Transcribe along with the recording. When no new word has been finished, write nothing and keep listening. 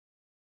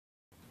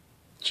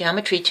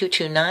Geometry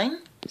 229,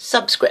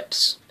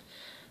 Subscripts.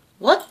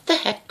 What the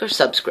heck are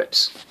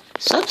subscripts?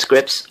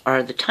 Subscripts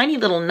are the tiny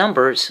little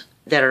numbers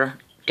that are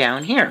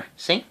down here,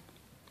 see?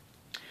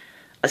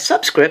 A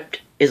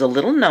subscript is a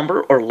little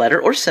number or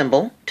letter or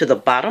symbol to the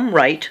bottom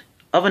right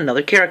of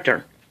another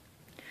character.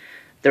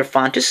 Their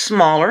font is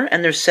smaller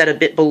and they're set a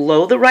bit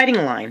below the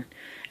writing line,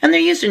 and they're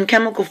used in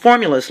chemical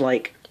formulas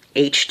like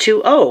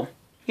H2O,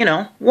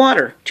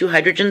 water, two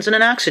hydrogens and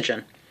an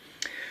oxygen.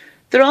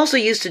 They're also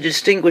used to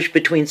distinguish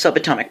between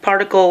subatomic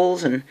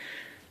particles and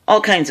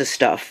all kinds of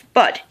stuff.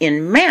 But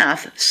in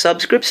math,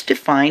 subscripts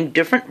define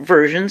different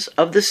versions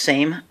of the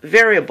same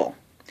variable.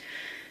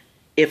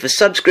 If a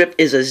subscript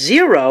is a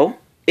 0,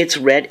 it's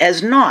read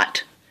as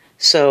naught.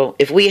 So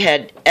if we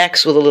had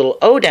x with a little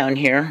o down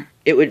here,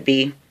 it would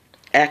be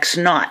x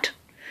naught,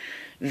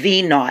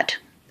 v naught,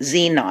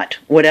 z naught,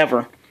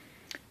 whatever.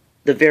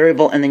 The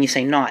variable, and then you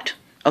say naught.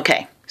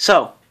 Okay,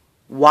 so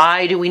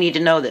why do we need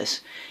to know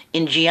this?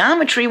 In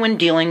geometry, when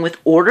dealing with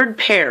ordered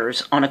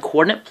pairs on a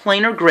coordinate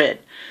plane or grid,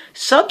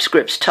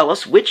 subscripts tell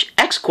us which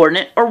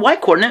x-coordinate or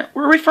y-coordinate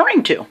we're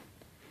referring to.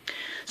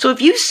 So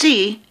if you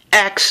see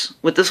x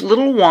with this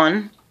little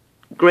 1,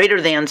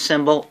 greater than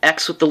symbol,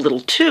 x with the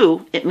little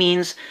 2, it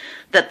means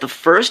that the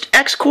first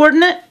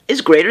x-coordinate is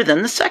greater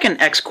than the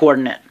second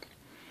x-coordinate.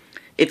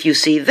 If you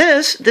see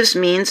this, this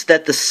means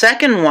that the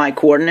second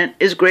y-coordinate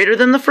is greater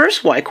than the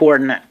first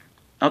y-coordinate.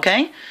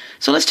 Okay?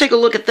 So let's take a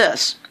look at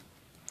this.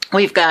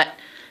 We've got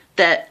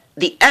that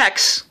the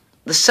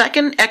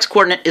second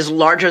x-coordinate is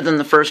larger than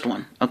the first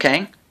one,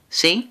 okay?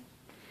 See?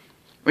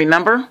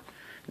 Remember?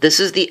 This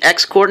is the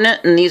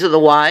x-coordinate and these are the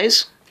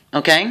y's,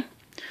 okay?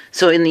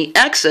 So in the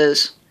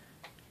x's,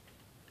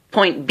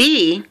 point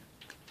B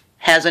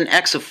has an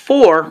x of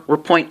 4, where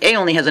point A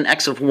only has an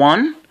x of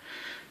 1.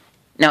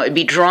 Now it'd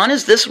be drawn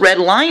as this red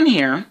line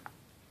here,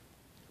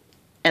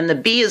 and the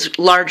B is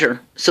larger.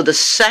 So the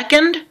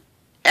second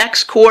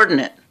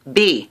x-coordinate,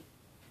 B,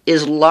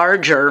 is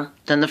larger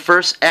than the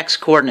first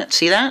x-coordinate.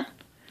 See that?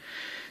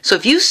 So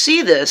if you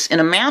see this in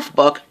a math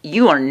book,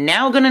 you are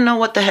now going to know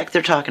what the heck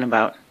they're talking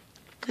about.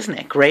 Isn't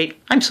that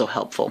great? I'm so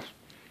helpful.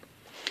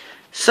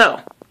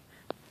 So,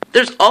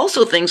 there's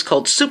also things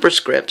called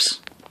superscripts.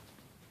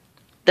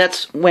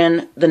 That's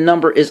when the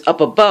number is up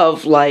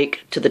above,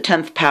 like to the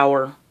 10th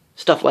power,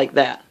 stuff like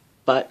that.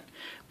 But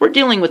we're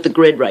dealing with the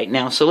grid right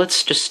now, so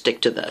let's just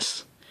stick to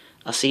this.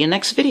 I'll see you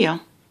next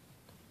video.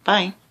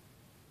 Bye.